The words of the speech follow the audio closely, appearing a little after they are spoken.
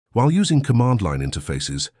While using command line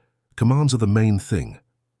interfaces, commands are the main thing.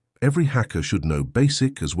 Every hacker should know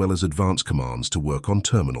basic as well as advanced commands to work on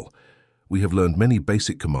terminal. We have learned many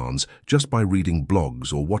basic commands just by reading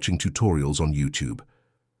blogs or watching tutorials on YouTube.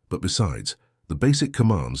 But besides the basic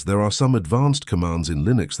commands, there are some advanced commands in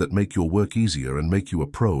Linux that make your work easier and make you a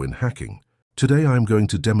pro in hacking. Today I am going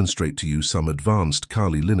to demonstrate to you some advanced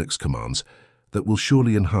Kali Linux commands that will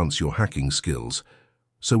surely enhance your hacking skills.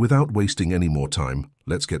 So without wasting any more time,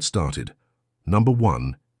 let's get started. Number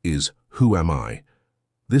 1 is Who am I?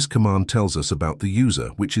 This command tells us about the user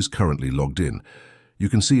which is currently logged in. You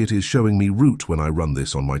can see it is showing me root when I run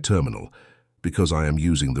this on my terminal, because I am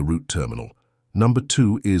using the root terminal. Number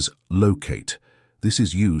 2 is Locate. This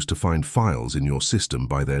is used to find files in your system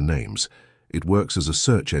by their names. It works as a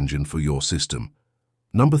search engine for your system.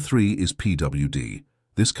 Number 3 is PWD.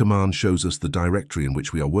 This command shows us the directory in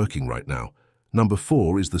which we are working right now. Number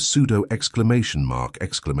 4 is the sudo !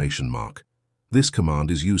 This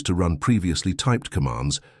command is used to run previously typed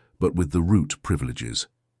commands, but with the root privileges.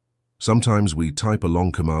 Sometimes we type a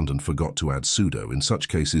long command and forgot to add sudo. In such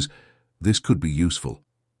cases, this could be useful.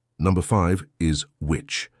 Number 5 is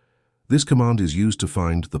Which. This command is used to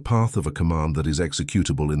find the path of a command that is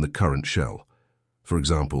executable in the current shell. For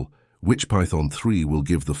example, which Python 3 will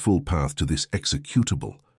give the full path to this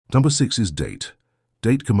executable. Number 6 is Date.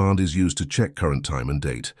 Date command is used to check current time and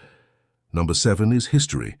date. Number 7 is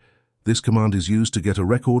History. This command is used to get a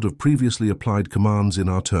record of previously applied commands in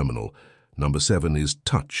our terminal. Number 7 is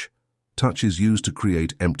Touch. Touch is used to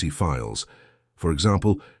create empty files. For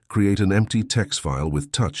example, create an empty text file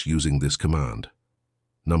with touch using this command.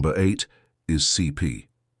 Number 8 is CP.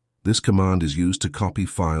 This command is used to copy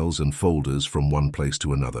files and folders from one place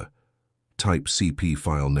to another. Type CP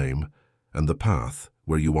file name and the path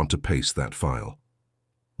where you want to paste that file.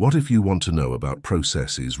 What if you want to know about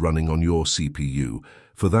processes running on your CPU?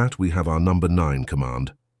 For that we have our number 9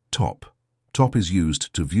 command, Top. Top is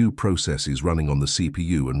used to view processes running on the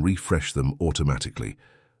CPU and refresh them automatically.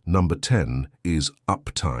 Number 10 is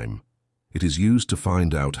Uptime. It is used to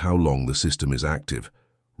find out how long the system is active.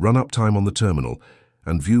 Run uptime on the terminal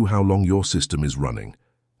and view how long your system is running.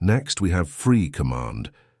 Next we have Free command.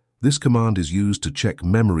 This command is used to check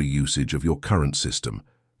memory usage of your current system.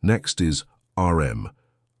 Next is RM.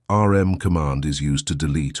 RM command is used to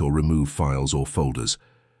delete or remove files or folders.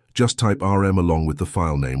 Just type RM along with the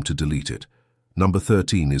file name to delete it. Number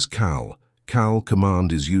 13 is Cal. Cal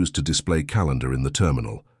command is used to display calendar in the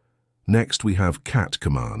terminal. Next we have Cat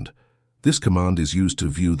command. This command is used to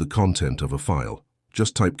view the content of a file.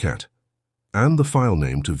 Just type cat and the file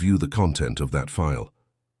name to view the content of that file.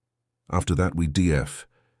 After that we df.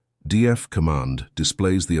 Df command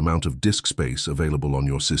displays the amount of disk space available on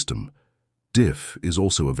your system. Diff is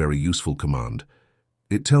also a very useful command.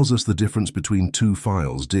 It tells us the difference between two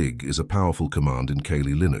files. Dig is a powerful command in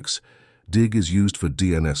Kali Linux. Dig is used for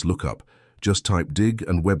DNS lookup. Just type dig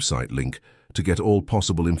and website link to get all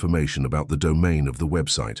possible information about the domain of the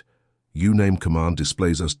website. Uname command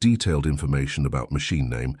displays us detailed information about machine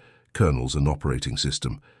name, kernels and operating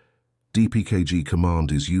system. dpkg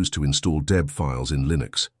command is used to install deb files in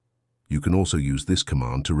Linux. You can also use this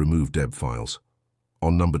command to remove deb files.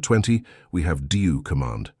 On number 20, we have du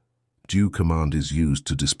command. Du command is used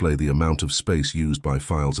to display the amount of space used by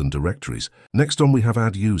files and directories. Next on we have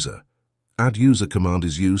add user. Add user command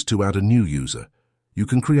is used to add a new user. You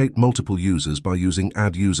can create multiple users by using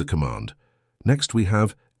add user command. Next we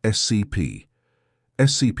have SCP.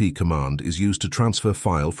 SCP command is used to transfer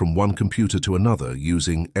file from one computer to another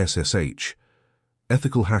using SSH.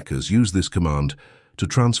 Ethical hackers use this command to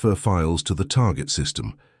transfer files to the target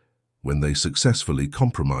system when they successfully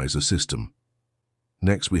compromise a system.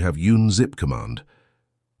 Next we have unzip command.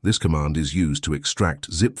 This command is used to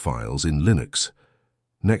extract zip files in Linux.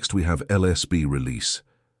 Next we have lsb release.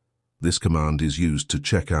 This command is used to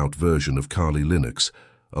check out version of Kali Linux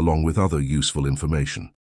along with other useful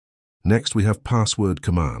information. Next we have password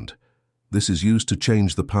command. This is used to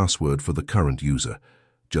change the password for the current user.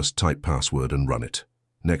 Just type password and run it.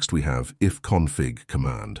 Next we have ifconfig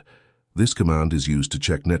command. This command is used to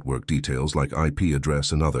check network details like IP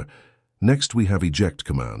address and other. Next we have eject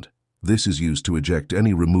command. This is used to eject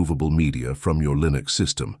any removable media from your Linux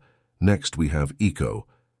system. Next we have echo.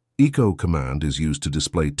 Echo command is used to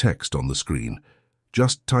display text on the screen.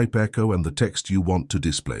 Just type echo and the text you want to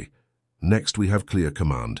display. Next we have clear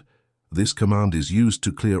command. This command is used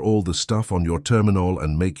to clear all the stuff on your terminal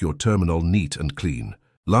and make your terminal neat and clean.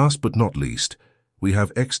 Last but not least, we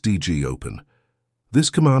have xdg open. This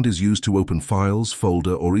command is used to open files,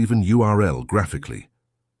 folder, or even URL graphically.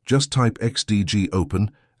 Just type xdg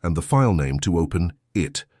open and the file name to open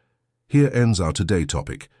it. Here ends our today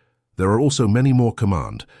topic. There are also many more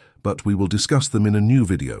commands, but we will discuss them in a new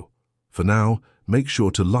video. For now, make sure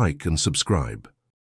to like and subscribe.